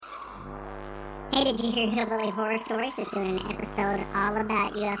Did you hear Hillbilly Horror Stories is doing an episode all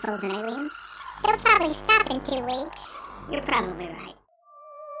about UFOs and aliens? They'll probably stop in 2 weeks. You're probably right.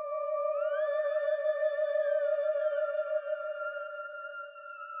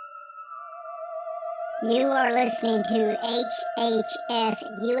 You are listening to HHS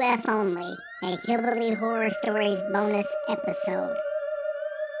UF Only, a Hillbilly Horror Stories bonus episode.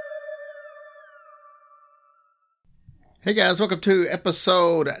 Hey guys, welcome to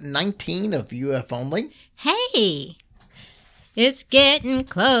episode 19 of UF Only. Hey, it's getting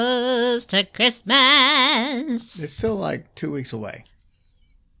close to Christmas. It's still like 2 weeks away.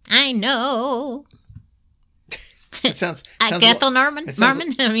 I know. It sounds Ethel Norman?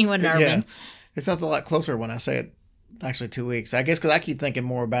 Norman? I mean, what Norman? Yeah, it sounds a lot closer when I say it. Actually, 2 weeks. I guess because I keep thinking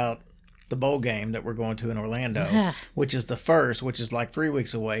more about the bowl game that we're going to in Orlando, which is the first, which is like 3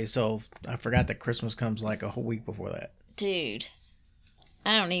 weeks away. So I forgot that Christmas comes like a whole week before that. Dude,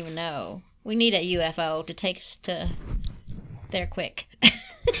 I don't even know. We need a UFO to take us to there quick.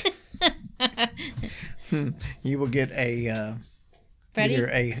 You will get a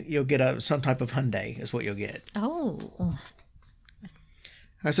Freddie? You'll get some type of Hyundai is what you'll get. Oh.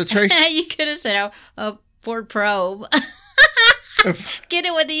 So Tracy, You could have said a Ford Probe. Get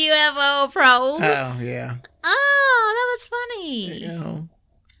it with the UFO probe. Oh, yeah. Oh, that was funny. You know,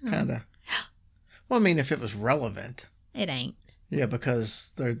 kind of. Well, I mean, if it was relevant. It ain't. Yeah,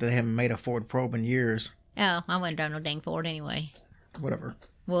 because they haven't made a Ford Probe in years. Oh, I wouldn't drive no dang Ford anyway. Whatever.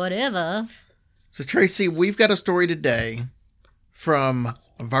 So, Tracy, we've got a story today from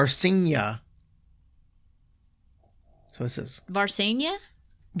Varsinha. So it says Varsinha?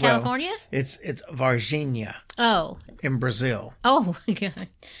 California? Well, it's Varginha. Oh. In Brazil. Oh, God.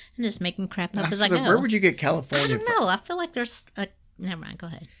 I'm just making crap up as I go. Where would you get California from? I don't know. I feel like there's a... Never mind. Go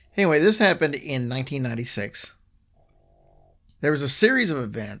ahead. Anyway, this happened in 1996. There was a series of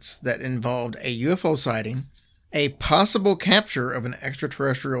events that involved a UFO sighting, a possible capture of an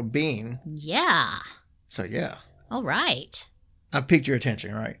extraterrestrial being. Yeah. So, yeah. All right. I piqued your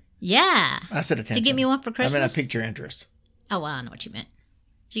attention, right? Yeah. I said attention. Did you get me one for Christmas? I mean, I piqued your interest. Oh, well, I know what you meant.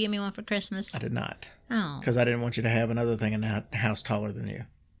 Did you get me one for Christmas? I did not. Oh. Because I didn't want you to have another thing in the house taller than you.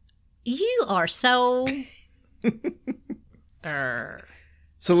 You are so...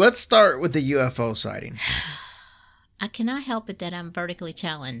 So let's start with the UFO sighting. I cannot help it that I'm vertically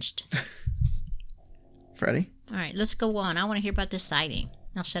challenged. Freddie? All right, let's go on. I want to hear about this sighting.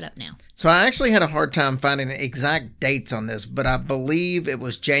 I'll shut up now. So I actually had a hard time finding the exact dates on this, but I believe it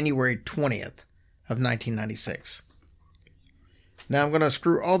was January 20th of 1996. Now I'm going to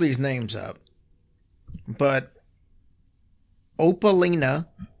screw all these names up, but Opalina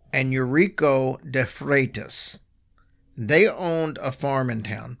and Eurico de Freitas, they owned a farm in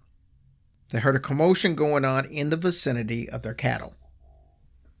town. They heard a commotion going on in the vicinity of their cattle.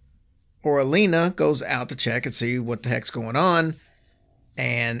 Oralina goes out to check and see what the heck's going on,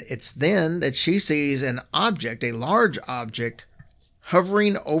 and it's then that she sees an object, a large object,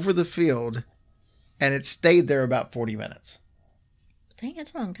 hovering over the field, and it stayed there about 40 minutes. Dang,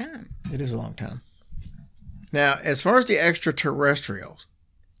 that's a long time. It is a long time. Now, as far as the extraterrestrials,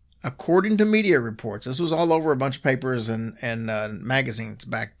 according to media reports, this was all over a bunch of papers and magazines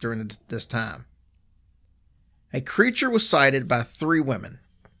back during this time. A creature was sighted by 3 women.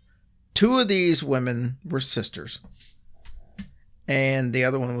 2 of these women were sisters, and the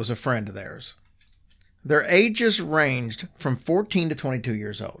other one was a friend of theirs. Their ages ranged from 14 to 22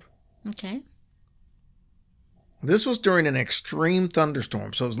 years old. Okay. This was during an extreme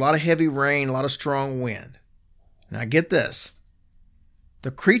thunderstorm, so it was a lot of heavy rain, a lot of strong wind. Now get this.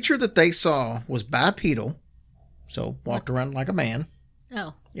 The creature that they saw was bipedal, so walked around like a man.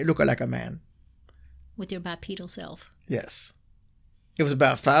 Oh. It looked like a man. With your bipedal self. Yes. It was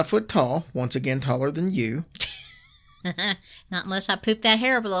about 5 foot tall, once again taller than you. Not unless I poop that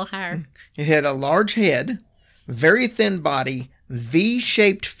hair a little higher. It had a large head, very thin body,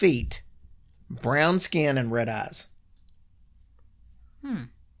 V-shaped feet, brown skin, and red eyes.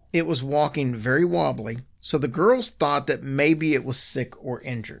 It was walking very wobbly, so the girls thought that maybe it was sick or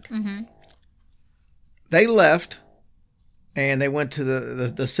injured. Mm-hmm. They left, and they went to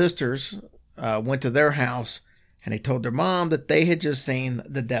the sisters, went to their house, and they told their mom that they had just seen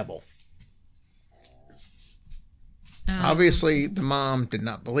the devil. Obviously, the mom did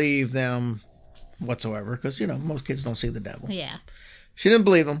not believe them whatsoever, because, most kids don't see the devil. Yeah. She didn't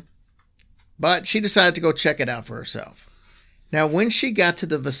believe them, but she decided to go check it out for herself. Now, when she got to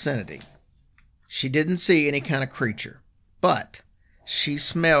the vicinity, she didn't see any kind of creature, but she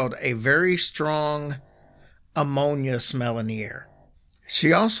smelled a very strong ammonia smell in the air.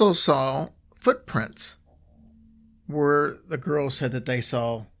 She also saw footprints where the girls said that they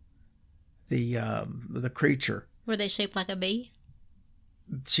saw the creature. Were they shaped like a bee?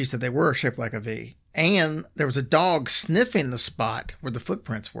 She said they were shaped like a V. And there was a dog sniffing the spot where the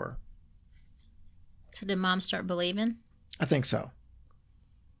footprints were. So did Mom start believing? I think so.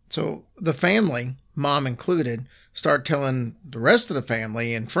 So the family, Mom included, started telling the rest of the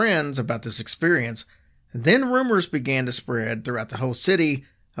family and friends about this experience. And then rumors began to spread throughout the whole city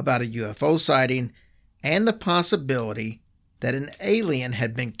about a UFO sighting and the possibility that an alien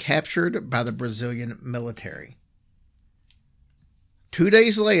had been captured by the Brazilian military. 2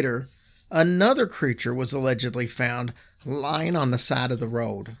 days later, another creature was allegedly found lying on the side of the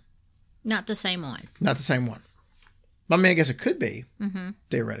road. Not the same one. Not the same one. I mean, I guess it could be,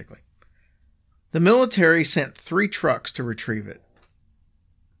 theoretically. The military sent 3 trucks to retrieve it.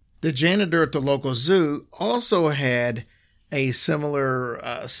 The janitor at the local zoo also had a similar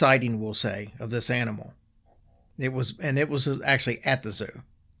sighting, we'll say, of this animal. It was actually at the zoo.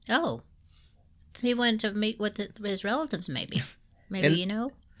 Oh. So he went to meet with his relatives, maybe. Maybe,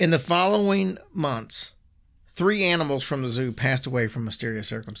 In the following months, 3 animals from the zoo passed away from mysterious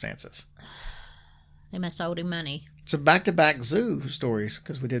circumstances. They must have owed him money. It's a back-to-back zoo stories,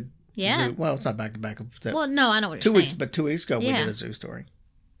 because we did... Yeah. Zoo. Well, it's not back-to-back. Well, no, I know what you're saying. But 2 weeks ago, we did a zoo story.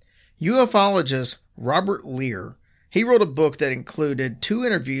 UFologist Robert Lear, he wrote a book that included 2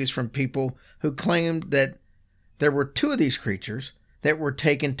 interviews from people who claimed that there were 2 of these creatures that were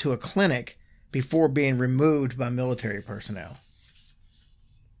taken to a clinic before being removed by military personnel.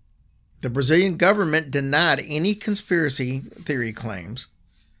 The Brazilian government denied any conspiracy theory claims,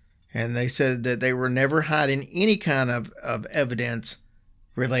 and they said that they were never hiding any kind of evidence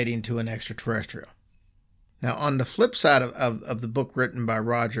relating to an extraterrestrial. Now, on the flip side of the book written by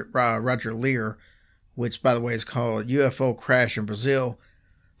Roger Lear, which, by the way, is called UFO Crash in Brazil,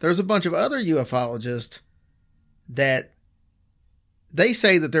 there's a bunch of other ufologists that they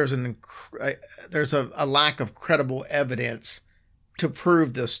say that there's a lack of credible evidence to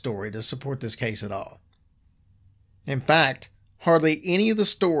prove this story, to support this case at all. In fact, hardly any of the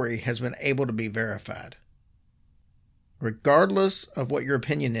story has been able to be verified. Regardless of what your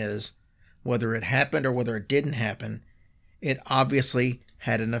opinion is, whether it happened or whether it didn't happen, it obviously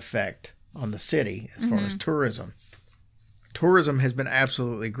had an effect on the city as far as tourism. Tourism has been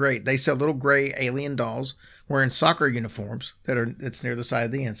absolutely great. They sell little gray alien dolls wearing soccer uniforms that's near the site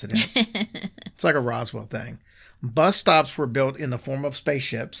of the incident. It's like a Roswell thing. Bus stops were built in the form of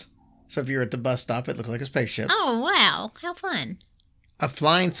spaceships. So if you're at the bus stop, it looks like a spaceship. Oh, wow. How fun. A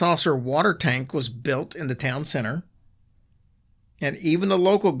flying saucer water tank was built in the town center. And even the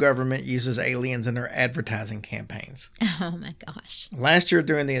local government uses aliens in their advertising campaigns. Oh, my gosh. Last year,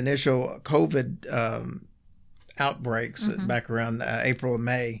 during the initial COVID outbreaks back around April and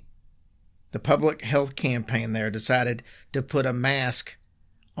May, the public health campaign there decided to put a mask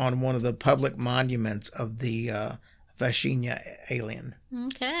on one of the public monuments of the Vashinya alien.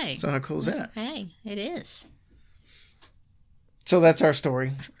 Okay. So how cool is that? Okay, it is. So that's our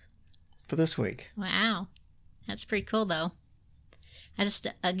story for this week. Wow. That's pretty cool, though. I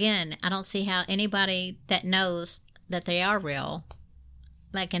don't see how anybody that knows that they are real,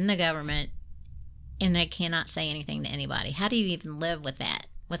 like in the government, and they cannot say anything to anybody. How do you even live with that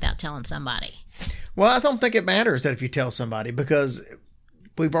without telling somebody? Well, I don't think it matters that if you tell somebody, because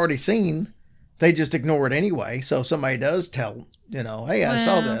we've already seen they just ignore it anyway. So if somebody does tell, hey, I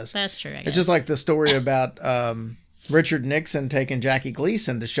saw this. That's true. It's just like the story about Richard Nixon taking Jackie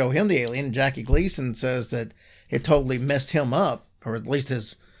Gleason to show him the alien. Jackie Gleason says that it totally messed him up, or at least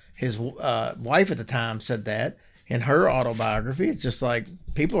his wife at the time said that in her autobiography. It's just like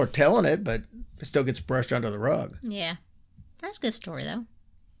people are telling it, but it still gets brushed under the rug. Yeah. That's a good story, though.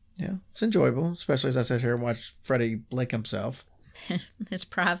 Yeah, it's enjoyable, especially as I sit here and watch Freddie blink himself. His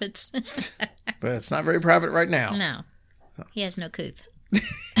privates. But it's not very private right now. No. He has no couth.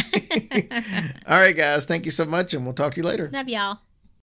 All right, guys. Thank you so much, and we'll talk to you later. Love y'all.